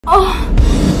You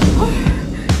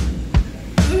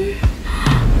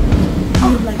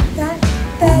like that,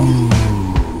 Daddy?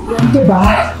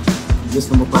 Diba? Bilis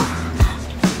mo pa.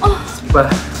 Sige pa.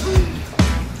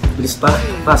 Bilis pa.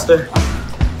 Faster.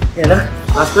 Yan na.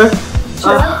 Faster.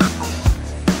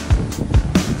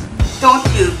 Don't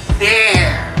you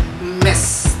dare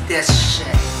miss this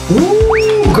shit.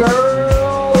 Ooh,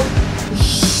 girl.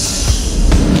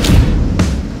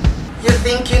 You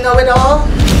think you know it all?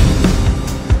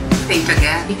 Think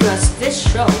again. Because this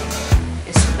show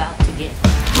is about to get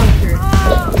Hunter.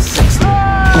 Wow.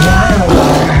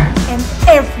 And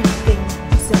everything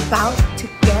is about to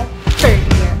get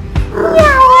dirtier.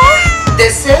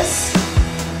 This is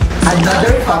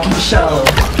Another fucking show.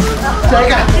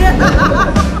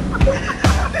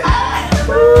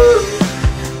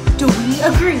 Do we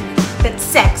agree that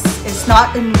sex is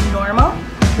not a new normal?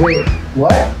 Wait,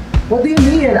 what? What do you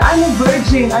mean? I'm a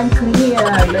virgin. I'm clean.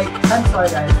 Like, I'm sorry,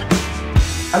 guys.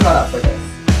 I'm not up for this.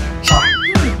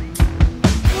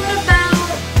 What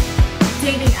about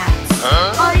dating apps?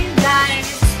 Are you guys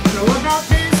pro about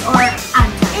this or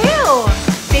anti? Ew!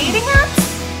 Dating apps?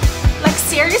 Like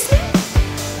seriously?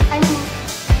 I mean,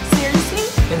 seriously?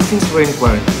 And since we're in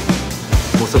quarantine,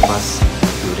 most of us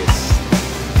do this.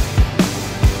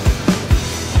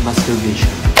 Masturbation.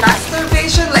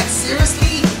 masturbation, like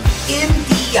seriously?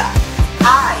 India.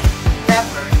 I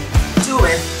never do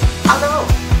it alone.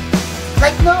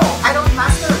 Like no, I don't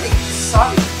masturbate.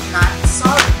 Sorry, not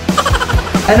sorry.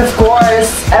 And of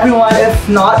course, everyone, if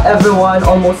not everyone,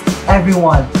 almost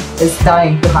everyone is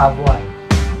dying to have one.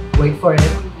 Wait for it.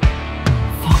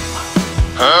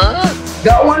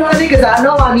 Got one, honey, because I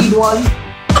know I need one.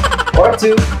 Or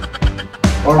two.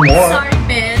 Or more. Sorry,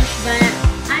 bitch, but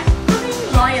I'm pretty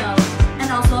loyal and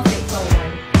also a faithful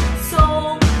one.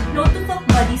 So, no to fuck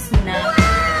buddies muna.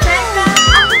 Check that.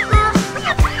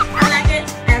 I like it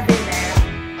everywhere.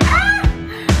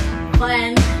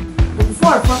 But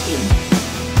before fucking,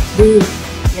 dude,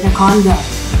 get a condom.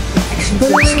 Action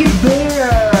But let's get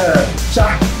bear!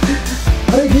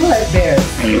 What do you like bears?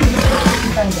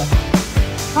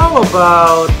 How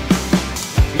about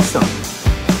threesome?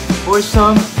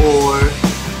 Foursome or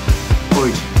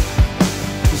orgy?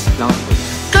 Who's down for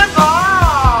that? Come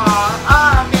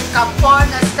on! Mi capón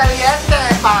es caliente,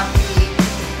 papi.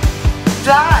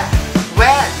 Dry,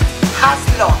 wet,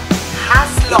 hazlo,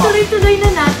 hazlo. Tuloy-tuloy na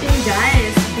natin,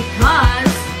 guys,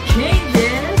 because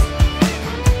changes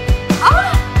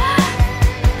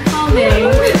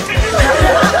coming.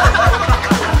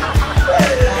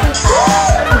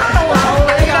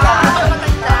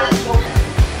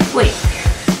 Wait,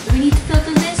 do we need to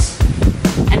filter this?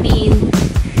 I mean,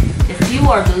 if you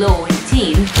are below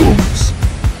 18,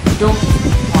 don't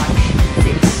watch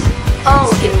this.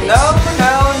 Oh, Skip this. no.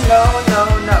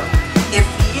 If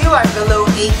you are below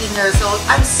 18 years old,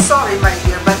 I'm sorry, my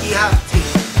dear, but you have to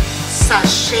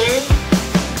sashay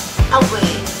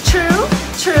away.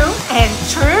 True, and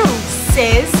true,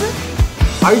 sis.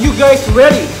 Are you guys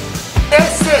ready?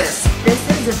 This is This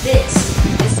is a this.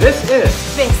 This is